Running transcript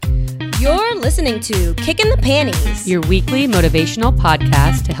listening to Kicking the Panties, your weekly motivational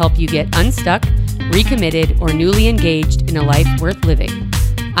podcast to help you get unstuck, recommitted, or newly engaged in a life worth living.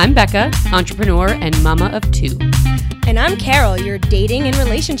 I'm Becca, entrepreneur and mama of two. And I'm Carol, your dating and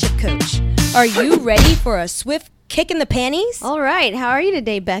relationship coach. Are you ready for a swift kick in the panties? All right. How are you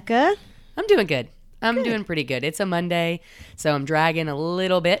today, Becca? I'm doing good. I'm doing pretty good. It's a Monday, so I'm dragging a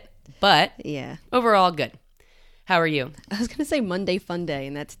little bit, but overall good. How are you? I was going to say Monday fun day,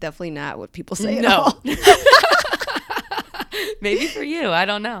 and that's definitely not what people say at No. all. Maybe for you. I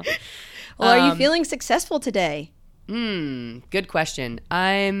don't know. Well, are you feeling successful today? Good question.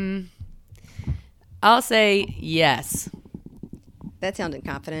 I'll say yes. That sounded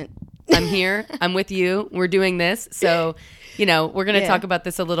confident. I'm here. I'm with you. We're doing this. So, we're going to talk about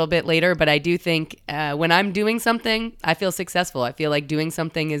this a little bit later, but I do think when I'm doing something, I feel successful. I feel like doing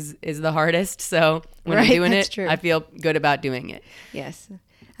something is the hardest. So when I'm doing it, true. I feel good about doing it. Yes,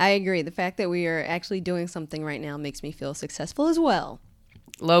 I agree. The fact that we are actually doing something right now makes me feel successful as well.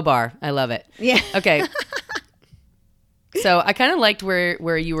 Low bar. I love it. Yeah. Okay. So I kind of liked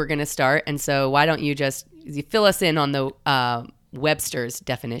where you were going to start. And so why don't you just fill us in on the Webster's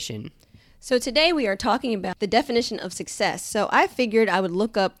definition? So today we are talking about the definition of success. So I figured I would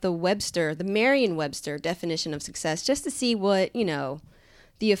look up the Merriam-Webster definition of success just to see what,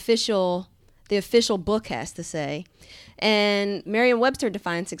 the official book has to say. And Merriam-Webster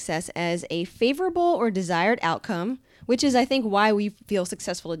defines success as a favorable or desired outcome, which is, I think, why we feel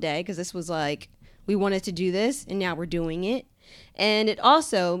successful today, because this was like, we wanted to do this, and now we're doing it. And it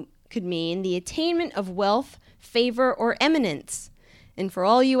also could mean the attainment of wealth, favor, or eminence. And for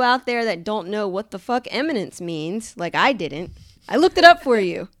all you out there that don't know what the fuck eminence means, like I didn't, I looked it up for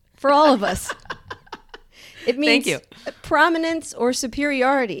you, for all of us. It means prominence or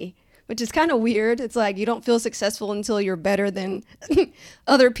superiority, which is kind of weird. It's like you don't feel successful until you're better than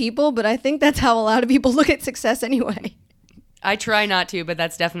other people, but I think that's how a lot of people look at success anyway. I try not to, but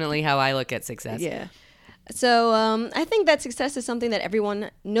that's definitely how I look at success. Yeah. So I think that success is something that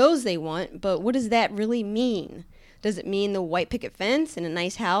everyone knows they want, but what does that really mean? Does it mean the white picket fence and a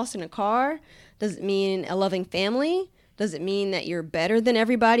nice house and a car? Does it mean a loving family? Does it mean that you're better than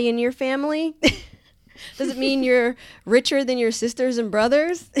everybody in your family? Does it mean you're richer than your sisters and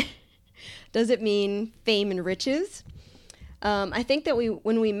brothers? Does it mean fame and riches? I think that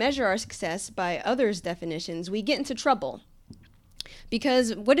when we measure our success by others' definitions, we get into trouble.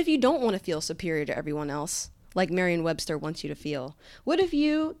 Because what if you don't want to feel superior to everyone else, like Merriam-Webster wants you to feel? What if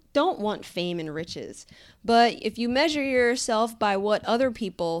you don't want fame and riches? But if you measure yourself by what other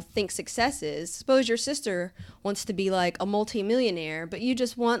people think success is, suppose your sister wants to be like a multimillionaire, but you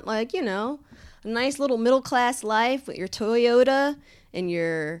just want like, a nice little middle-class life with your Toyota and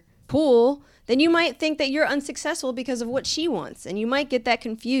your pool, then you might think that you're unsuccessful because of what she wants. And you might get that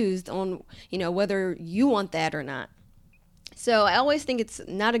confused on, whether you want that or not. So I always think it's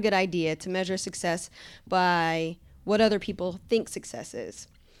not a good idea to measure success by what other people think success is.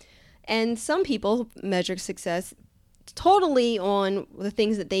 And some people measure success totally on the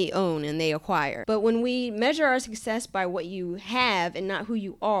things that they own and they acquire. But when we measure our success by what you have and not who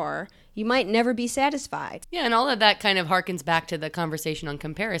you are, you might never be satisfied. Yeah, and all of that kind of harkens back to the conversation on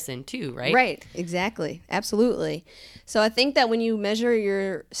comparison too, right? Right, exactly. Absolutely. So I think that when you measure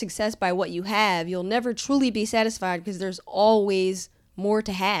your success by what you have, you'll never truly be satisfied because there's always more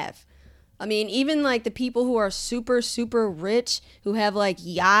to have. I mean, even like the people who are super, super rich, who have like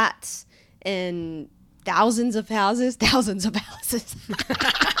yachts and thousands of houses.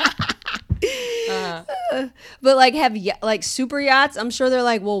 But like have like super yachts, I'm sure they're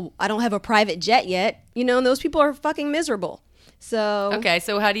like, well, I don't have a private jet yet, and those people are fucking miserable. So okay,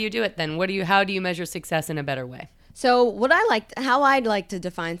 so how do you do it then? How do you measure success in a better way? So how I'd like to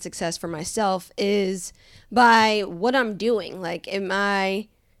define success for myself is by what I'm doing. Like, am I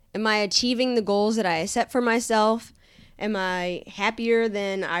achieving the goals that I set for myself? Am I happier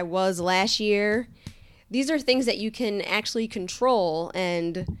than I was last year? These are things that you can actually control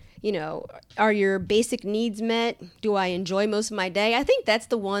and, are your basic needs met? Do I enjoy most of my day? I think that's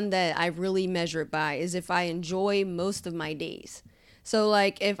the one that I really measure it by, is if I enjoy most of my days. So,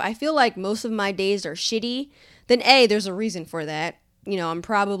 like, if I feel like most of my days are shitty, then there's a reason for that. I'm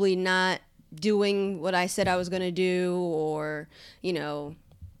probably not doing what I said I was going to do, or, I'm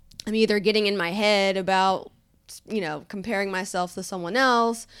either getting in my head about, comparing myself to someone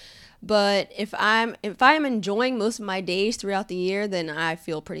else. But if I'm enjoying most of my days throughout the year, then I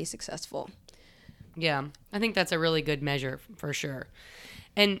feel pretty successful. Yeah, I think that's a really good measure for sure.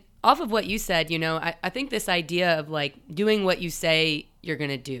 And off of what you said, I think this idea of like doing what you say you're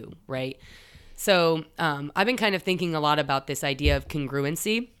going to do, right? So I've been kind of thinking a lot about this idea of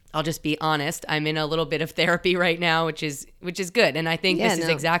congruency. I'll just be honest. I'm in a little bit of therapy right now, which is good. And I think this is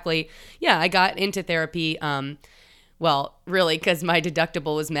exactly, I got into therapy, well, really, because my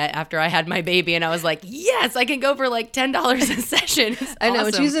deductible was met after I had my baby, and I was like, yes, I can go for like $10 a session. I know.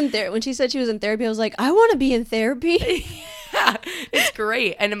 Awesome. When she said she was in therapy, I was like, I want to be in therapy. Yeah, it's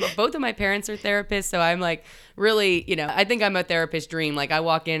great. And both of my parents are therapists, so I'm like, really, I think I'm a therapist dream. Like, I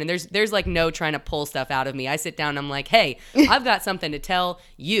walk in and there's like no trying to pull stuff out of me. I sit down and I'm like, hey, I've got something to tell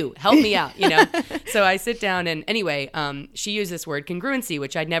you. Help me out, So I sit down and anyway, she used this word congruency,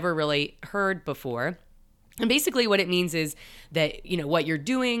 which I'd never really heard before. And basically what it means is that, what you're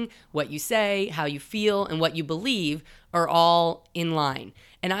doing, what you say, how you feel, and what you believe are all in line.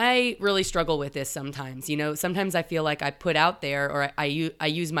 And I really struggle with this sometimes. Sometimes I feel like I put out there, or I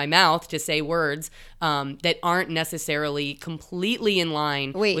use my mouth to say words that aren't necessarily completely in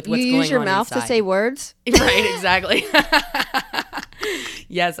line with what's going on inside. Wait, you use your mouth to say words? Right, exactly.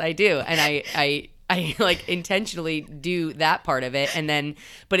 Yes, I do. And I like intentionally do that part of it,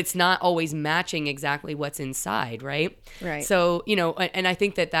 but it's not always matching exactly what's inside, right? Right. So, and I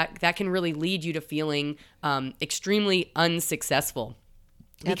think that can really lead you to feeling extremely unsuccessful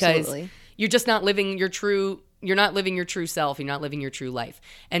because Absolutely. You're just not living your true. You're not living your true self. You're not living your true life.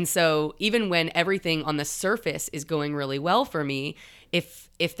 And so even when everything on the surface is going really well for me, if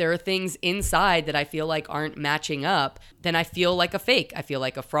there are things inside that I feel like aren't matching up, then I feel like a fake. I feel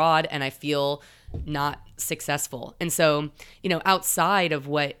like a fraud, and I feel not successful. And so, outside of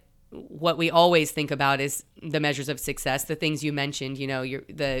what we always think about is the measures of success, the things you mentioned,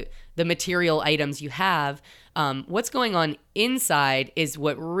 the material items you have, what's going on inside is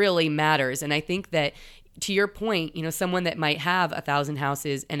what really matters. And I think that, to your point, someone that might have 1,000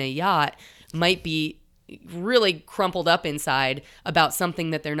 houses and a yacht might be really crumpled up inside about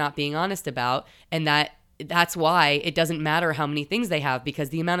something that they're not being honest about. And that's why it doesn't matter how many things they have, because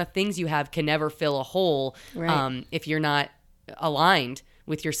the amount of things you have can never fill a hole, right, if you're not aligned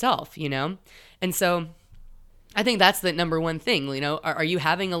with yourself, And so I think that's the number one thing, are you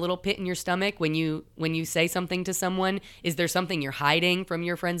having a little pit in your stomach when you say something to someone? Is there something you're hiding from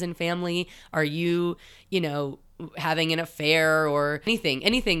your friends and family? Are you, having an affair or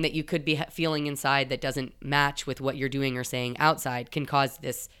anything that you could be feeling inside that doesn't match with what you're doing or saying outside can cause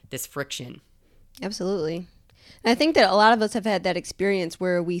this friction. Absolutely. And I think that a lot of us have had that experience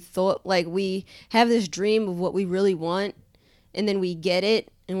where we thought, like, we have this dream of what we really want, and then we get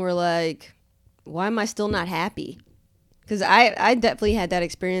it, and we're like, why am I still not happy? Because I definitely had that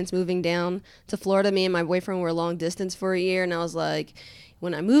experience moving down to Florida. Me and my boyfriend were long distance for a year, and I was like,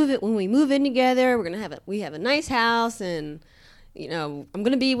 when we move in together, we have a nice house, and I'm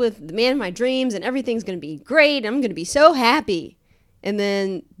gonna be with the man of my dreams, and everything's gonna be great. I'm gonna be so happy. And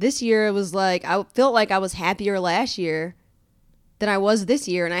then this year it was like I felt like I was happier last year than I was this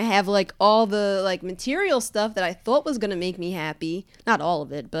year, and I have like all the like material stuff that I thought was gonna make me happy. Not all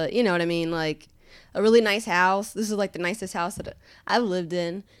of it, but you know what I mean. Like a really nice house. This is like the nicest house that I've lived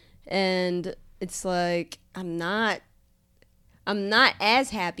in, and it's like I'm not as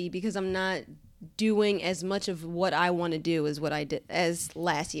happy because I'm not doing as much of what I want to do as what I did as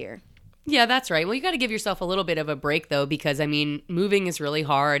last year. Yeah, that's right. Well, you got to give yourself a little bit of a break, though, because, moving is really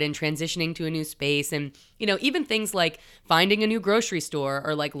hard, and transitioning to a new space, and, even things like finding a new grocery store,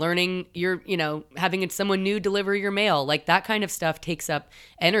 or like learning having someone new deliver your mail, like that kind of stuff takes up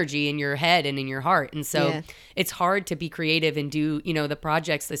energy in your head and in your heart. And so It's hard to be creative and do, the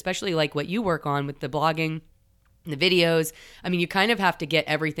projects, especially like what you work on with the blogging, the videos. You kind of have to get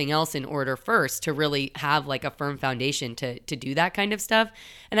everything else in order first to really have like a firm foundation to do that kind of stuff.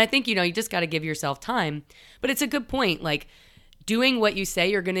 And I think, you just got to give yourself time. But it's a good point. Like doing what you say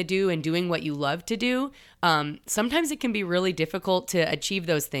you're going to do and doing what you love to do, sometimes it can be really difficult to achieve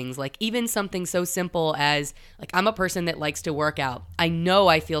those things. Like even something so simple as, like, I'm a person that likes to work out. I know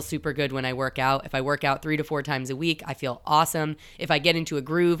I feel super good when I work out. If I work out 3 to 4 times a week, I feel awesome. If I get into a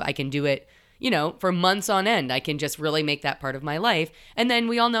groove, I can do it for months on end. I can just really make that part of my life. And then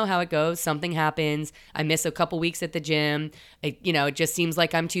we all know how it goes. Something happens. I miss a couple weeks at the gym. It just seems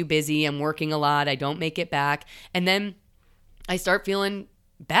like I'm too busy. I'm working a lot. I don't make it back. And then I start feeling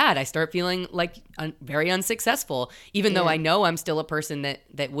bad. I start feeling like very unsuccessful. Even though I know I'm still a person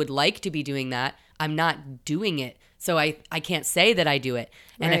that would like to be doing that, I'm not doing it. So I can't say that I do it.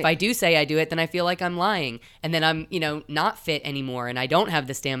 And right. If I do say I do it, then I feel like I'm lying. And then I'm, not fit anymore, and I don't have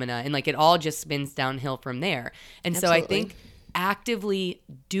the stamina, and like it all just spins downhill from there. And Absolutely. So I think actively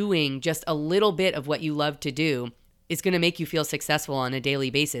doing just a little bit of what you love to do is going to make you feel successful on a daily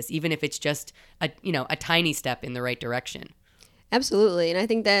basis, even if it's just a tiny step in the right direction. Absolutely. And I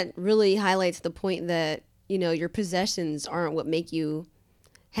think that really highlights the point that, your possessions aren't what make you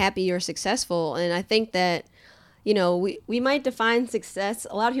happy or successful. And I think that, you know, we might define success.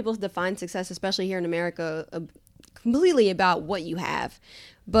 A lot of people define success, especially here in America, completely about what you have.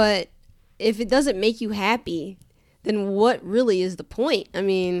 But if it doesn't make you happy, then what really is the point? I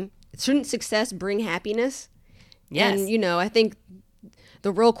mean, shouldn't success bring happiness? Yes. And, you know, I think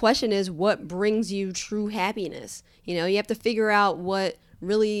the real question is what brings you true happiness? You know, you have to figure out what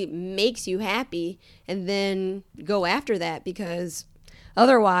really makes you happy and then go after that, because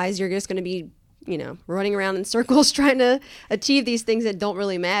otherwise you're just going to be, you know, running around in circles trying to achieve these things that don't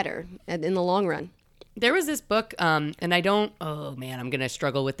really matter in the long run. There was this book, and I'm going to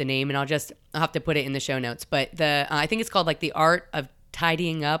struggle with the name, and I'll have to put it in the show notes. But I think it's called like The Art of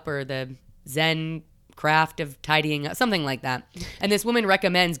Tidying Up, or the Zen Craft of Tidying Up, something like that. And this woman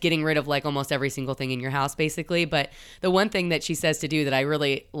recommends getting rid of like almost every single thing in your house, basically. But the one thing that she says to do that I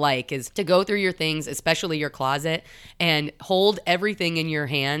really like is to go through your things, especially your closet, and hold everything in your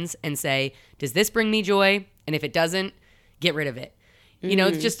hands and say, does this bring me joy? And if it doesn't, get rid of it. You know,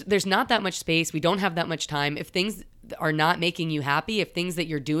 it's just, there's not that much space. We don't have that much time. If things are not making you happy, if things that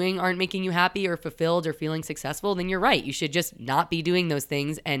you're doing aren't making you happy or fulfilled or feeling successful, then you're right. You should just not be doing those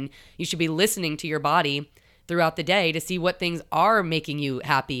things, and you should be listening to your body throughout the day to see what things are making you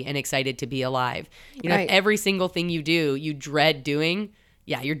happy and excited to be alive. You know, Right. if every single thing you do, you dread doing,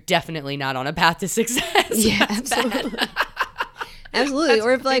 yeah, you're definitely not on a path to success. Yeah, That's absolutely. bad. Absolutely. That's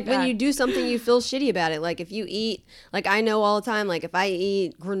Or if pretty like when bad. you do something you feel shitty about it. Like if you eat, like I know all the time, like if I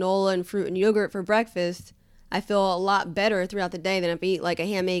eat granola and fruit and yogurt for breakfast, I feel a lot better throughout the day than if I eat like a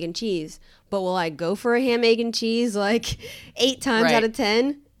ham, egg, and cheese. But will I go for a ham, egg, and cheese like 8 times Right. out of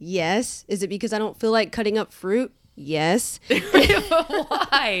 10? Yes. Is it because I don't feel like cutting up fruit? Yes.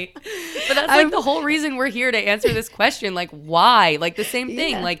 Why? But that's like the whole reason we're here, to answer this question. Like, why? Like the same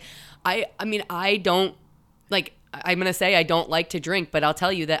thing. Yeah. Like, I mean, I don't like. I'm gonna say I don't like to drink, but I'll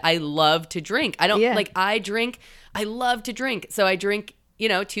tell you that I love to drink. I don't Yeah. like. I drink. I love to drink. So I drink, you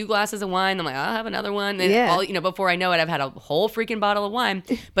know, 2 glasses of wine. I'm like, I'll have another one. And Yeah. all, you know, before I know it, I've had a whole freaking bottle of wine.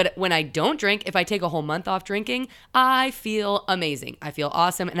 But when I don't drink, if I take a whole month off drinking, I feel amazing. I feel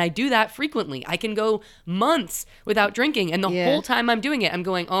awesome. And I do that frequently. I can go months without drinking. And the Yeah. whole time I'm doing it, I'm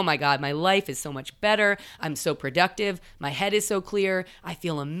going, oh my God, my life is so much better. I'm so productive. My head is so clear. I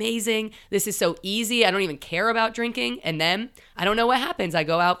feel amazing. This is so easy. I don't even care about drinking. And then I don't know what happens. I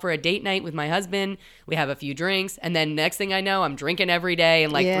go out for a date night with my husband. We have a few drinks. And then next thing I know, I'm drinking every day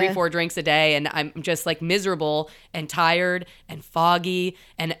and like Yeah. 3-4 drinks a day. And I'm just like miserable and tired and foggy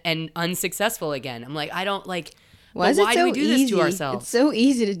and unsuccessful again. I'm like, I don't like, Why but is it why so do we do easy? this to ourselves? It's so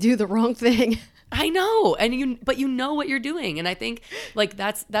easy to do the wrong thing. I know. And but you know what you're doing. And I think like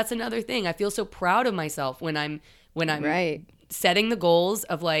that's another thing. I feel so proud of myself when I'm Right. setting the goals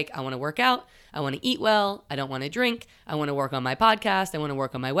of like, I want to work out, I want to eat well, I don't want to drink, I want to work on my podcast, I want to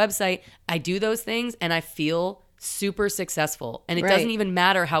work on my website. I do those things and I feel super successful. And it Right. doesn't even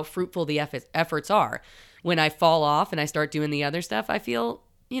matter how fruitful the efforts are. When I fall off and I start doing the other stuff, I feel,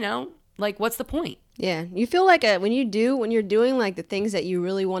 you know, like what's the point? Yeah, you feel like when you're doing like the things that you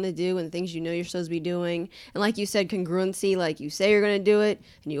really want to do and the things you know you're supposed to be doing, and like you said, congruency, like you say you're going to do it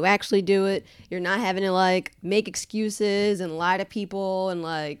and you actually do it. You're not having to like make excuses and lie to people and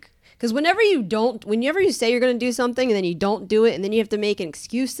like, because whenever you say you're going to do something and then you don't do it and then you have to make an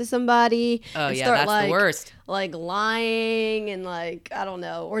excuse to somebody. Oh, and yeah, start, that's like, the worst. Like lying and like, I don't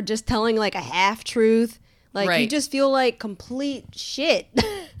know, or just telling like a half truth. Like you Right. just feel like complete shit.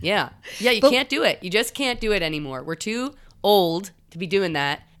 Yeah. Yeah, you But- can't do it. You just can't do it anymore. We're too old to be doing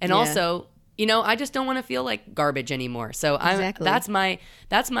that. And Yeah. also, you know, I just don't want to feel like garbage anymore. So Exactly. that's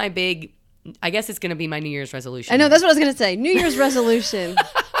my big, I guess it's going to be my New Year's resolution. I know, that's what I was going to say. New Year's resolution.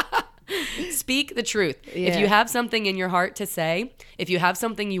 Speak the truth. If Yeah. you have something in your heart to say, if you have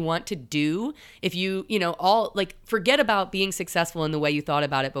something you want to do, if you know, all like forget about being successful in the way you thought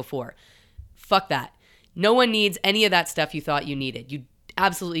about it before. Fuck that. No one needs any of that stuff you thought you needed. You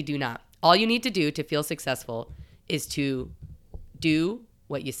absolutely do not. All you need to do to feel successful is to do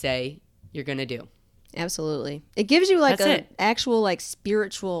what you say you're going to do. Absolutely. It gives you like That's an it. actual like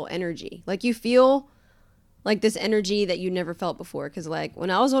spiritual energy. Like you feel like this energy that you never felt before. Cause like when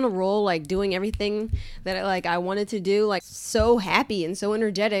I was on a roll, like doing everything that I wanted to do, like so happy and so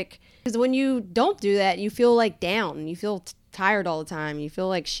energetic. Cause when you don't do that, you feel like down. You feel tired all the time. You feel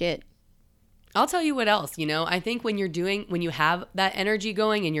like shit. I'll tell you what else, you know, I think when you have that energy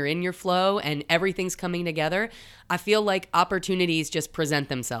going and you're in your flow and everything's coming together, I feel like opportunities just present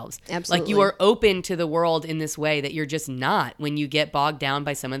themselves. Absolutely. Like you are open to the world in this way that you're just not when you get bogged down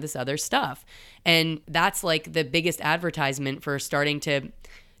by some of this other stuff. And that's like the biggest advertisement for starting to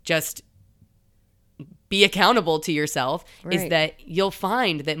just be accountable to yourself is Right. that you'll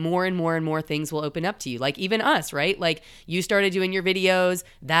find that more and more and more things will open up to you. Like even us, right? Like you started doing your videos,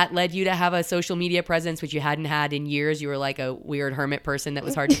 that led you to have a social media presence, which you hadn't had in years. You were like a weird hermit person that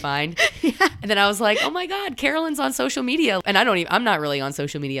was hard to find. And then I was like, oh my God, Carolyn's on social media. And I'm not really on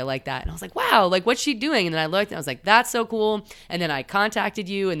social media like that. And I was like, wow, like what's she doing? And then I looked and I was like, that's so cool. And then I contacted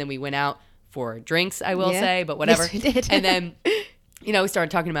you and then we went out for drinks, I will Yeah. say, but whatever. Yes, we did. And then we started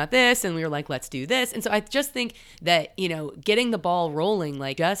talking about this and we were like, let's do this. And so I just think that, getting the ball rolling,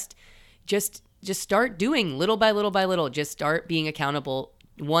 like just start doing little by little by little, just start being accountable,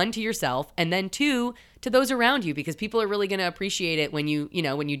 one, to yourself, and then two, to those around you, because people are really going to appreciate it when you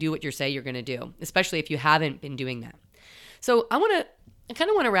do what you say you're going to do, especially if you haven't been doing that. So I kind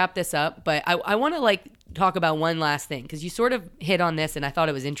of want to wrap this up, but I want to talk about one last thing, because you sort of hit on this and I thought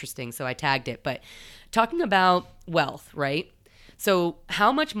it was interesting, so I tagged it. But talking about wealth, right? So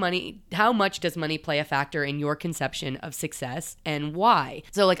how much does money play a factor in your conception of success, and why?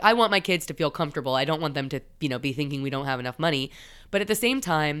 So I want my kids to feel comfortable. I don't want them to, be thinking we don't have enough money. But at the same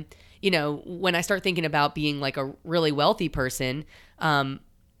time, when I start thinking about being like a really wealthy person, I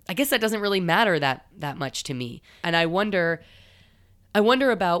guess that doesn't really matter that much to me. And I wonder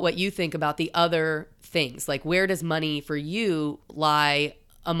about what you think about the other things. Like, where does money for you lie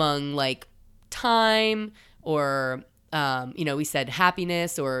among time or we said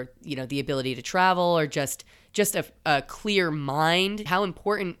happiness, or, the ability to travel, or just a clear mind? How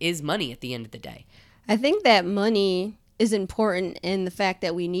important is money at the end of the day? I think that money is important in the fact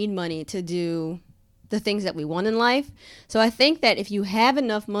that we need money to do the things that we want in life. So I think that if you have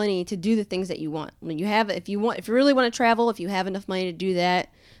enough money to do the things that you want, if you really want to travel, if you have enough money to do that,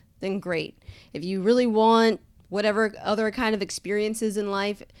 then great. If you really want whatever other kind of experiences in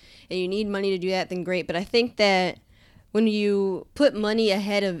life and you need money to do that, then great. But I think that when you put money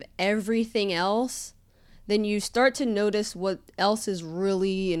ahead of everything else, then you start to notice what else is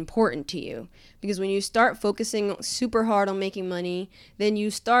really important to you. Because when you start focusing super hard on making money, then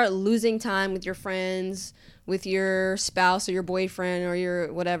you start losing time with your friends, with your spouse or your boyfriend or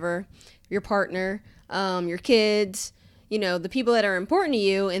your whatever, your partner, your kids, the people that are important to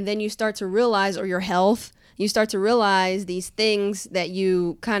you. And then you start to realize, or your health, you start to realize these things that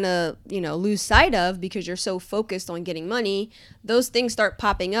you kind of, lose sight of because you're so focused on getting money. Those things start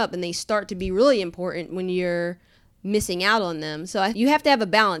popping up and they start to be really important when you're missing out on them. So you have to have a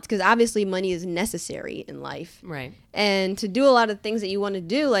balance, because obviously money is necessary in life. Right. And to do a lot of things that you want to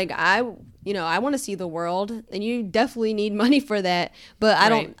do, I want to see the world, and you definitely need money for that. But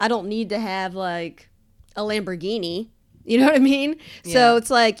I don't need to have a Lamborghini. You know what I mean? Yeah. So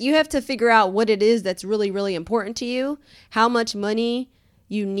it's you have to figure out what it is that's really, really important to you, how much money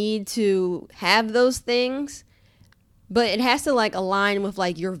you need to have those things, but it has to align with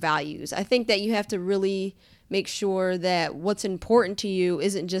your values. I think that you have to really make sure that what's important to you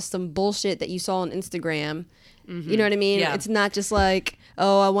isn't just some bullshit that you saw on Instagram. Mm-hmm. You know what I mean? Yeah. It's not just I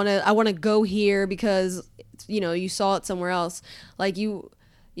want to go here because you saw it somewhere else.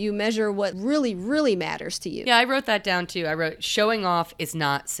 You measure what really, really matters to you. Yeah, I wrote that down too. I wrote, showing off is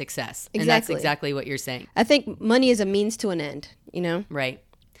not success. Exactly. And that's exactly what you're saying. I think money is a means to an end, Right.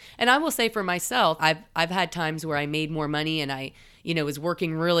 And I will say for myself, I've had times where I made more money and I, was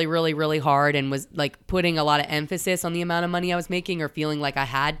working really, really, really hard and was putting a lot of emphasis on the amount of money I was making, or feeling like I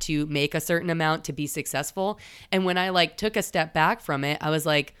had to make a certain amount to be successful. And when I took a step back from it, I was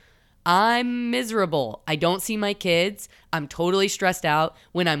like, I'm miserable. I don't see my kids. I'm totally stressed out.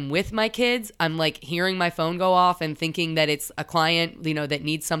 When I'm with my kids, I'm hearing my phone go off and thinking that it's a client, that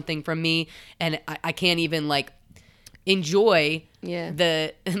needs something from me. And I can't even enjoy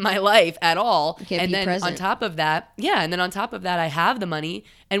my life at all. You can't and be then present. on top of that, I have the money.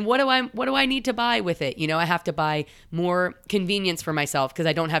 And what do I need to buy with it? I have to buy more convenience for myself because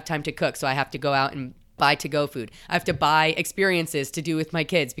I don't have time to cook. So I have to go out and buy to-go food. I have to buy experiences to do with my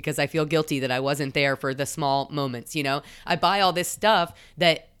kids because I feel guilty that I wasn't there for the small moments. I buy all this stuff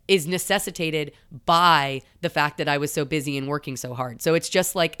that is necessitated by the fact that I was so busy and working so hard. So it's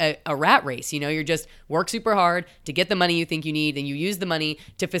just like a rat race. You're just work super hard to get the money you think you need, and you use the money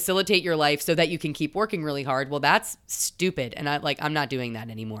to facilitate your life so that you can keep working really hard. Well, that's stupid. And I'm not doing that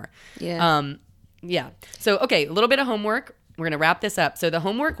anymore. Yeah. Yeah. So, okay, a little bit of homework. We're going to wrap this up. So the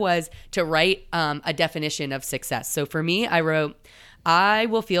homework was to write a definition of success. So for me, I wrote, I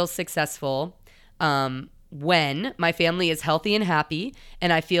will feel successful when my family is healthy and happy,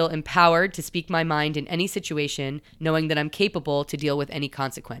 and I feel empowered to speak my mind in any situation, knowing that I'm capable to deal with any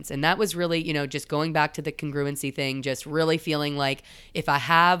consequence. And that was really, just going back to the congruency thing, just really feeling like if I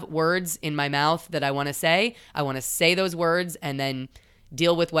have words in my mouth that I want to say those words, and then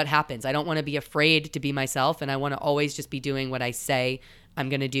deal with what happens. I don't want to be afraid to be myself, and I want to always just be doing what I say I'm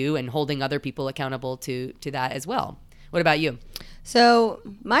going to do and holding other people accountable to that as well. What about you? So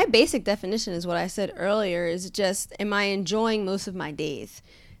my basic definition is what I said earlier, is just, am I enjoying most of my days?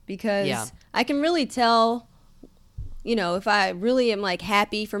 Because I can really tell, if I really am like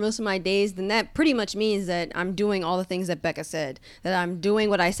happy for most of my days, then that pretty much means that I'm doing all the things that Becca said, that I'm doing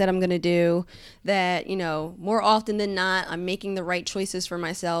what I said I'm going to do, that, more often than not, I'm making the right choices for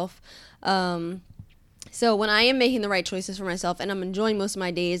myself. So when I am making the right choices for myself and I'm enjoying most of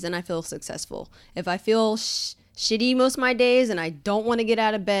my days, then I feel successful. If I feel shitty most of my days and I don't want to get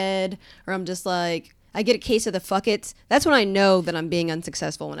out of bed, or I'm just like, I get a case of the fuck it's, that's when I know that I'm being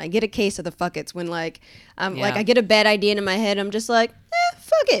unsuccessful. When I get a case of the fuck it's, when like I get a bad idea in my head, I'm just like,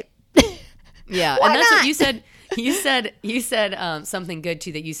 fuck it. Yeah. Why and that's not? what you said. You said something good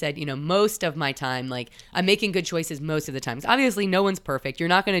too, that you said, most of my time, like, I'm making good choices most of the time. Obviously no one's perfect. You're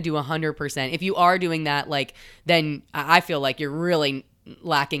not going to do 100%. If you are doing that, like, then I feel like you're really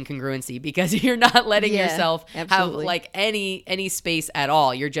lacking congruency, because you're not letting yourself have like any space at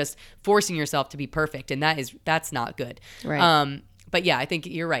all. You're just forcing yourself to be perfect, and that's not good. Right. But yeah, I think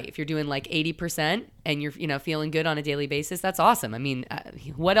you're right. If you're doing like 80% and you're feeling good on a daily basis, that's awesome. I mean,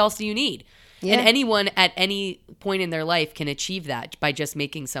 what else do you need? Yeah. And anyone at any point in their life can achieve that by just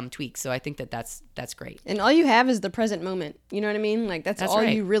making some tweaks. So I think that's great. And all you have is the present moment. You know what I mean? Like that's all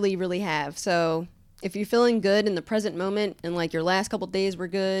right. You really, really have. So if you're feeling good in the present moment, and like your last couple of days were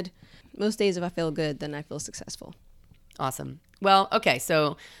good, most days if I feel good, then I feel successful. Awesome. Well, okay,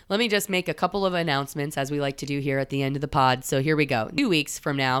 so let me just make a couple of announcements, as we like to do here at the end of the pod. So here we go. 2 weeks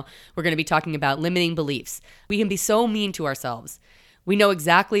from now, we're going to be talking about limiting beliefs. We can be so mean to ourselves. We know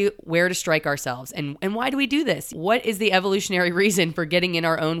exactly where to strike ourselves. And why do we do this? What is the evolutionary reason for getting in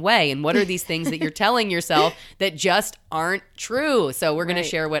our own way? And what are these things that you're telling yourself that just aren't true? So we're going to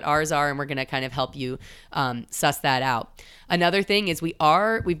share what ours are, and we're going to kind of help you suss that out. Another thing is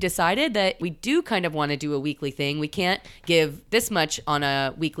we've decided that we do kind of want to do a weekly thing. We can't give this much on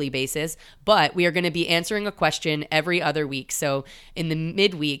a weekly basis, but we are going to be answering a question every other week. So in the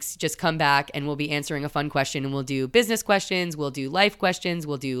midweeks, just come back and we'll be answering a fun question, and we'll do business questions, we'll do life questions,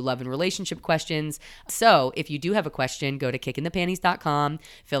 we'll do love and relationship questions. So if you do have a question, go to kickinthepanties.com,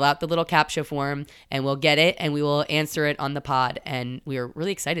 fill out the little CAPTCHA form, and we'll get it and we will answer it on the pod. And we are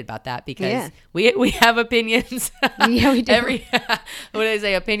really excited about that, because we have opinions. Yeah, we do. What do they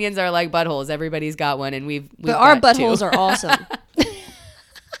say? Opinions are like buttholes. Everybody's got one, and we've but our got buttholes two. are awesome.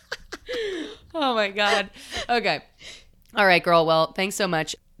 Oh my God. Okay. All right, girl. Well, thanks so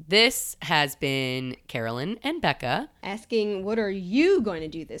much. This has been Carolyn and Becca asking, what are you going to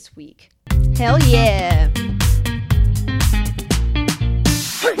do this week? Hell yeah.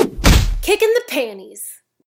 Kicking the panties.